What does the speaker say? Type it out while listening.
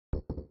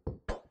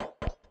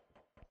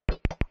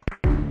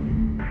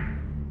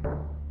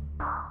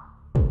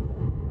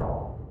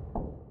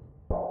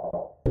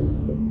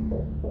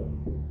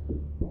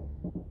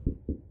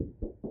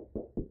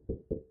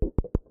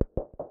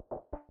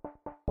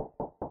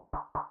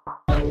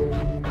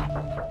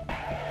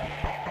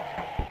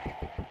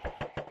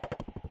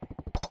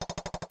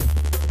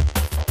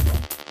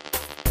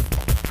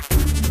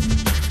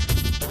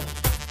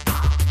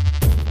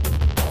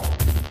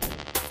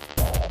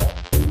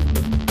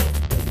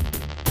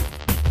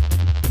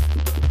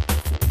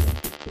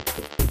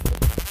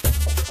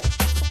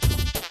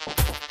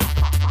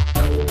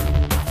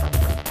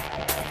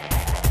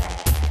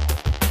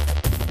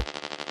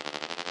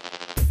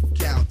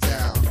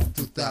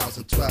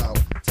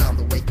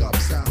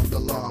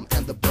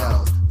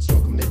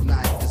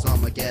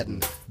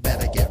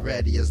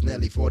ready, it's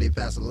nearly 40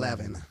 past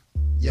 11.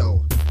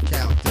 Yo,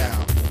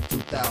 countdown,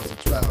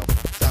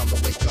 2012. Time to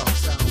wake up,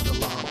 sound the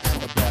alarm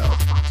and the bell.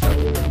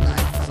 12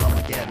 midnight, it's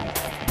Armageddon.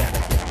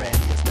 Better get ready,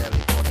 it's nearly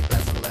 40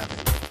 past 11.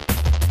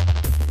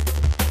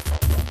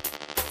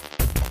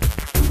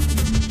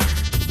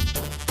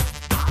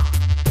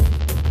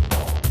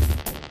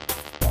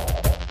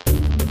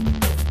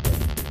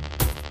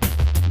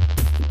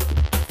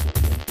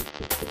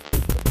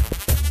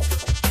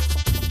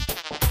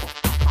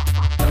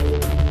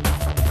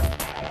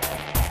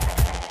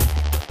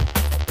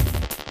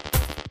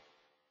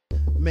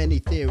 Many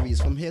theories,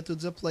 from here to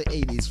the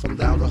Pleiades, from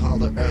down to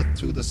Hollow Earth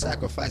to the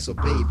sacrifice of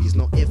babies.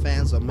 No ifs,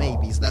 ands, or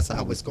maybes, that's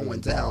how it's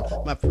going down.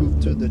 My proof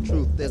to the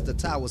truth, there's the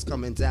towers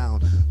coming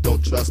down.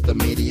 Don't trust the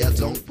media,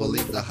 don't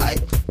believe the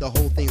hype. The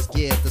whole thing's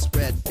geared to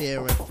spread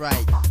fear and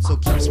fright. So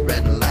keep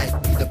spreading light,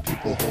 we the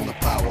people hold the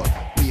power.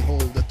 We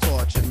hold the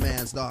torch in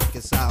man's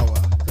darkest hour.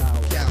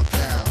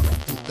 Countdown,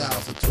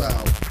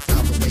 2012.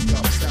 Time to wake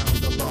up, sound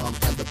the alarm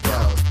and the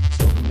bell.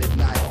 So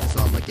midnight is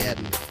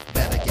Armageddon.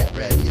 Better get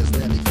ready, it's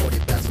nearly 40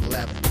 past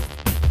 11.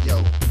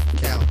 Yo,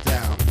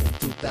 countdown,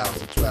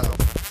 2012.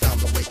 Time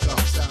to wake up,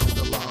 sound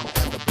the alarm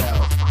and the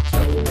bell.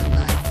 12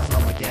 midnight is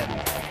Armageddon.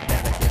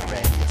 Better get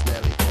ready, it's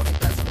nearly 40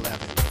 past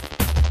 11.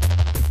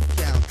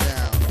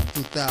 Countdown,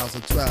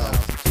 2012.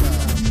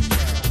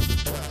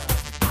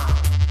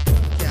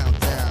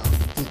 Countdown,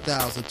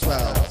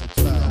 2012.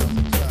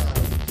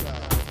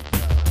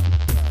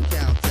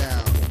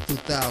 Countdown,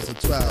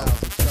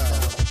 2012.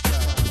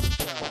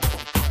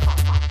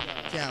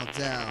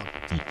 Countdown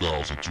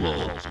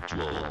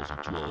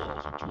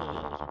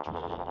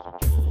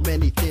 2012.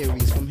 Many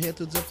theories, from here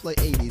to the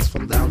Pleiades,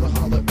 from down to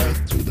Hollow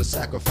Earth to the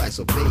sacrifice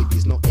of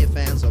babies. No ifs,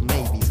 ands, or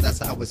maybes, that's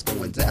how it's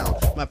going down.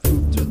 My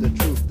proof to the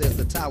truth, there's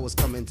the towers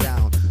coming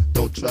down.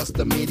 Don't trust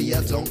the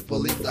media, don't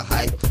believe the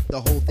hype.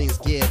 The whole thing's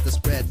geared to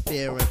spread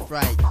fear and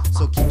fright.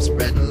 So keep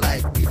spreading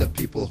light, we the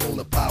people hold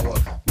the power.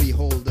 We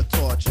hold the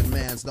torch in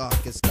man's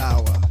darkest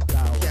hour.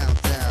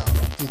 Countdown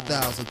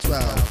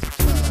 2012.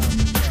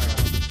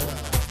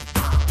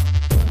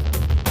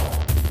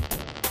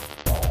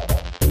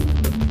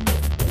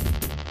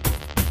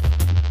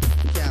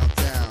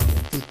 Countdown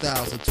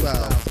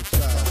 2012.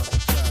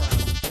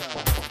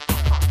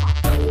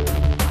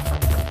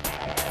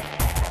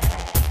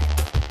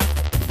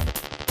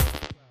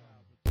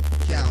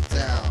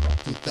 Countdown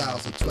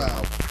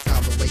 2012.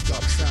 Time to wake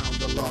up, sound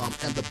the alarm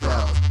and the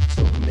bell.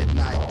 So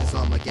midnight is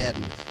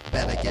Armageddon.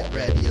 Better get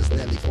ready, it's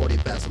nearly 40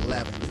 past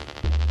 11.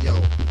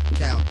 Yo,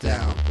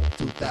 countdown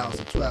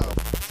 2012.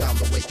 Time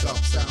to wake up,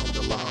 sound the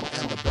alarm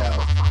and the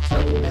bell.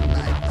 So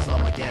midnight is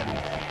Armageddon.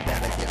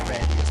 Better get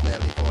ready, it's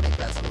nearly 40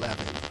 past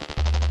 11.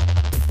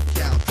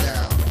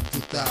 Countdown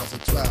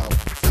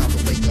 2012. Time to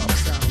wake up,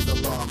 sound the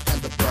alarm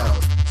and the bell.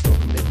 So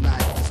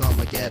midnight is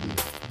Armageddon.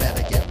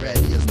 Better get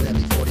ready, it's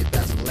nearly 40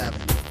 past 11.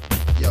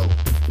 Yo,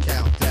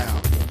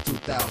 countdown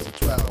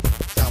 2012.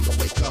 Time to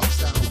wake up,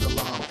 sound the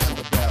alarm and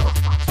the bell.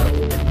 So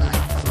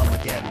midnight is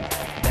Armageddon.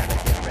 Better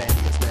get ready,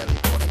 it's nearly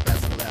 40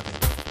 past 11.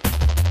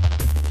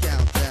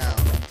 Countdown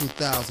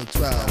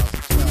 2012.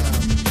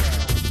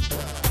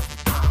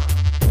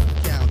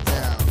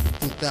 Countdown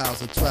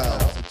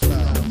 2012.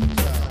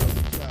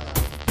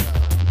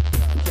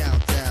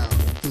 Countdown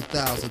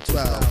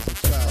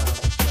 2012.